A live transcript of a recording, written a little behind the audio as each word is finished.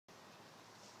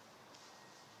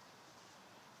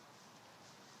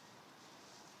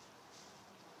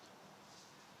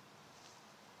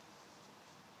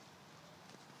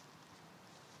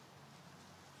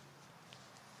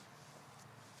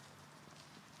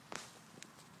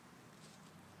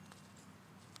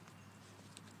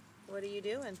What are you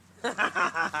doing?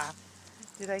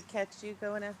 Did I catch you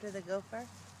going after the gopher?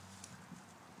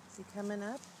 Is he coming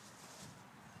up?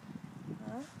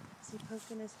 Huh? Is he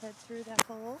poking his head through that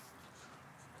hole?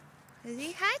 Is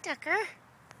he? Hi, Tucker.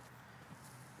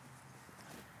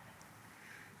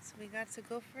 So we got the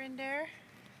gopher in there.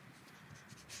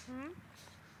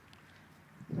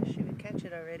 Wish you would catch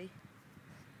it already.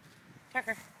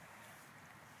 Tucker.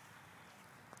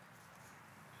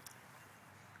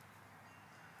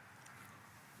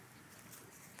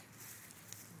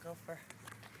 Gopher.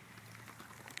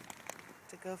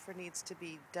 The gopher needs to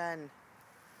be done.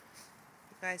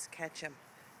 You guys catch him.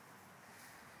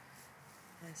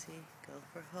 I see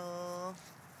gopher hole.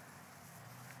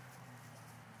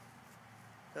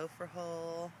 Gopher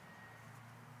hole.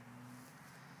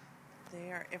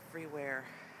 They are everywhere.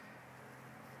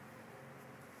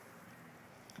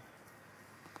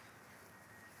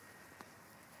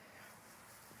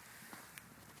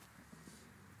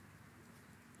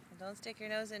 Don't stick your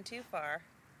nose in too far.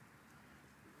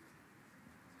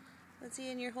 Let's see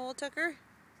in your hole, Tucker.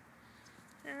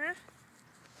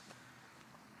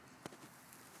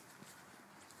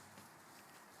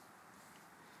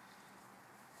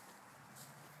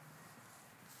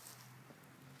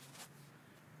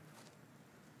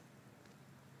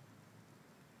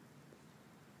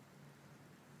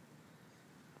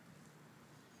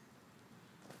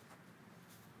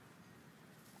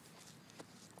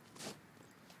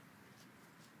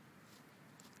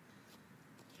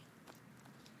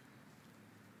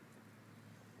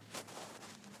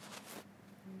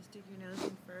 You stick your nose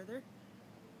in further?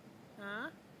 Huh?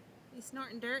 You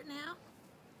snorting dirt now?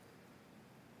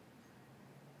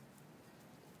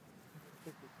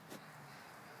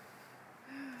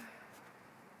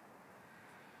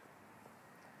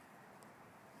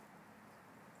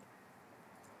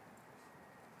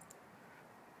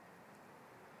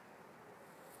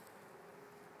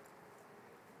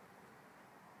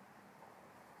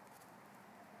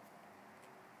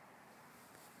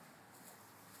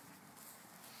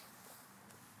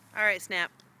 All right,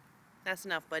 Snap. That's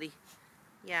enough, buddy.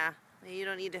 Yeah, you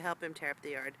don't need to help him tear up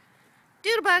the yard.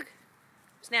 Doodlebug!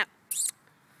 Snap.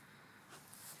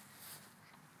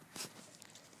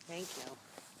 Thank you.